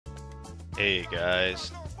Hey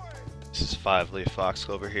guys, this is 5 Leaf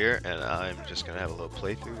Foxclover here, and I'm just gonna have a little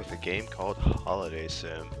playthrough with a game called Holiday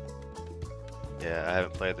Sim. Yeah, I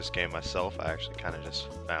haven't played this game myself. I actually kind of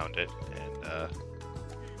just found it and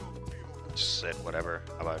just said whatever,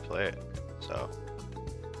 how about I play it. So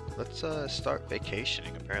let's start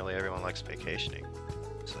vacationing. Apparently everyone likes vacationing.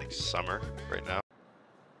 It's like summer right now.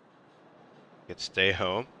 You could stay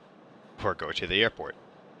home or go to the airport.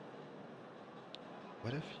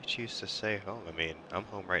 What if you choose to stay home? I mean, I'm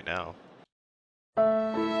home right now.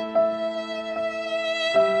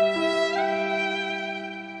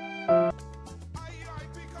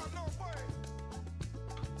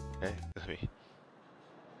 Okay,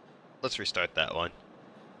 let's restart that one.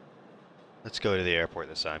 Let's go to the airport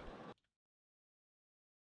this time.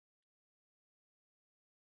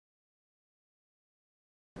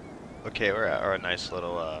 Okay, we're at our nice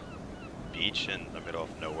little beach in the middle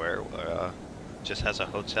of nowhere. Just has a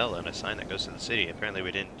hotel and a sign that goes to the city. Apparently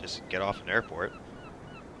we didn't just get off an airport.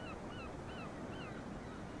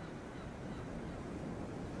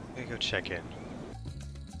 I'm gonna go check in.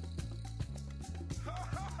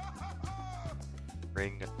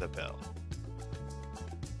 Ring the bell.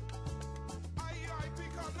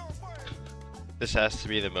 This has to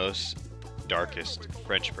be the most darkest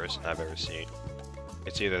French person I've ever seen.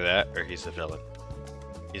 It's either that or he's the villain.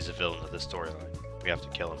 He's the villain of the storyline. We have to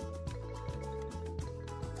kill him.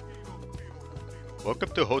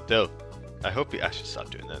 Welcome to hotel. I hope I should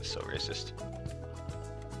stop doing that. It's so racist.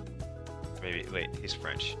 Maybe, wait, he's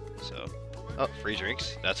French, so. Oh, free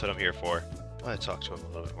drinks. That's what I'm here for. I want to talk to him a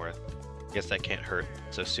little bit more. I guess that can't hurt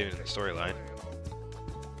so soon in the storyline.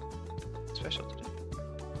 Special today.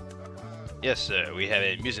 Yes, sir, we have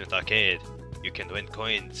an amusement arcade. You can win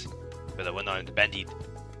coins for the one-armed bandit.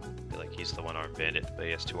 I feel like he's the one-armed bandit, but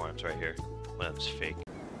he has two arms right here. One of them's fake.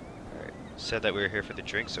 Alright, said that we were here for the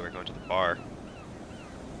drinks, so we're going to the bar.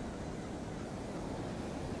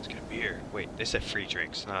 Let's get a beer. Wait, they said free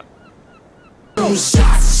drinks, not...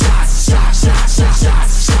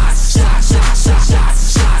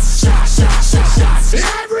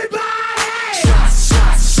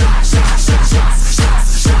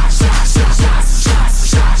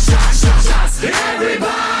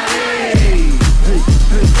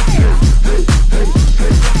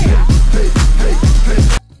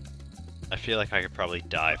 I feel like I could probably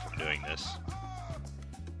die from doing this.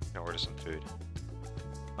 Now order some food.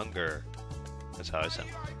 Hunger. That's how I sound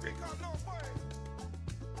hungry.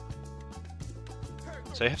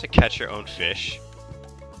 So you have to catch your own fish.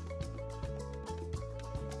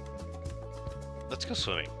 Let's go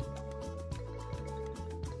swimming.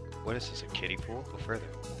 What is this, a kiddie pool? Go further.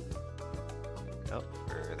 Oh,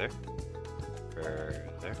 further.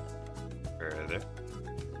 Further. Further.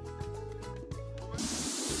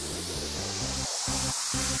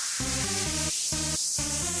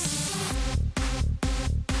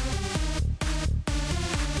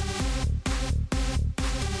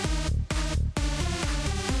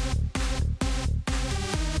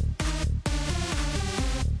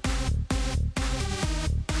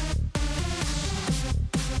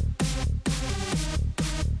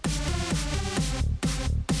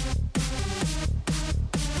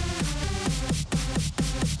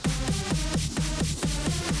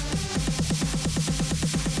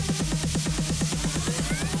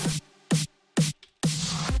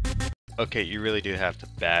 Okay, you really do have to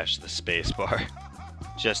bash the spacebar.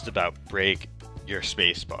 Just about break your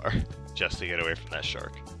spacebar just to get away from that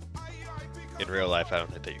shark. In real life, I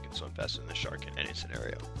don't think that you can swim faster than the shark in any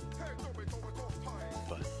scenario.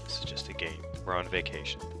 But this is just a game. We're on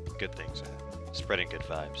vacation. Good things happen. Spreading good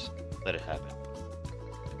vibes. Let it happen.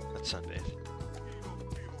 Let's sunbathe.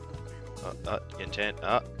 Intent.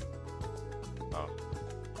 Oh.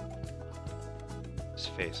 His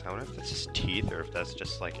face. I wonder if that's his teeth or if that's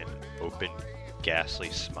just like an open, ghastly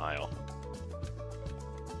smile.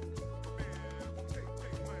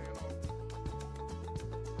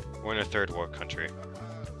 We're in a third world country.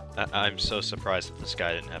 I'm so surprised that this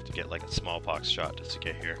guy didn't have to get like a smallpox shot just to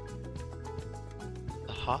get here.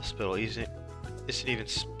 The hospital isn't even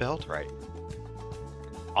spelled right.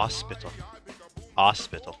 Hospital.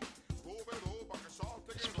 Hospital.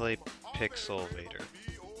 Let's play Pixelvator.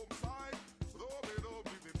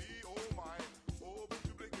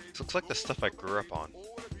 This looks like the stuff I grew up on.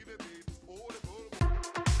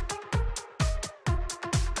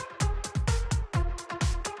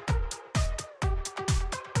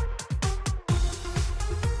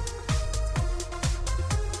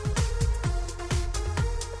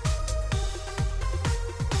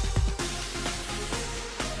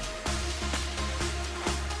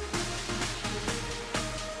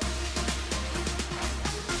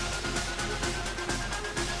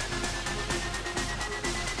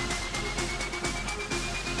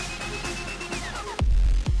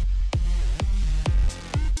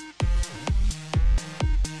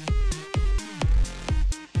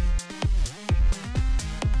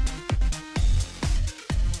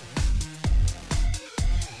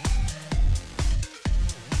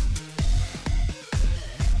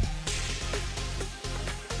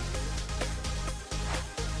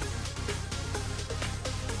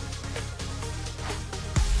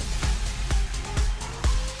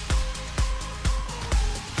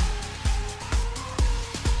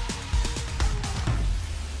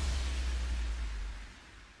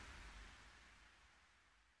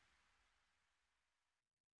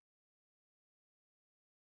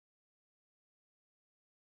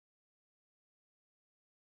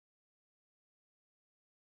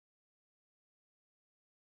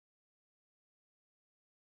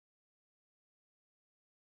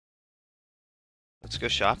 Let's go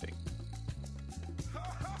shopping.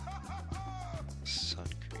 Sun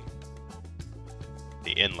Creek.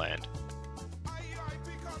 The inland.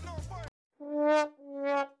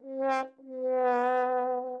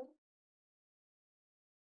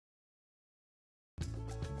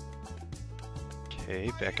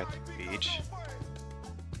 Okay, back at the beach.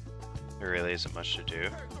 There really isn't much to do.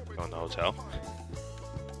 Go in the hotel.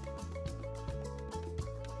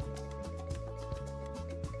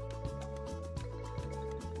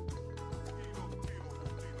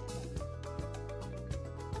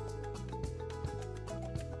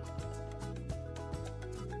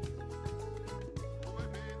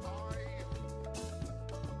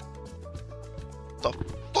 The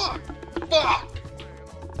fuck? Fuck!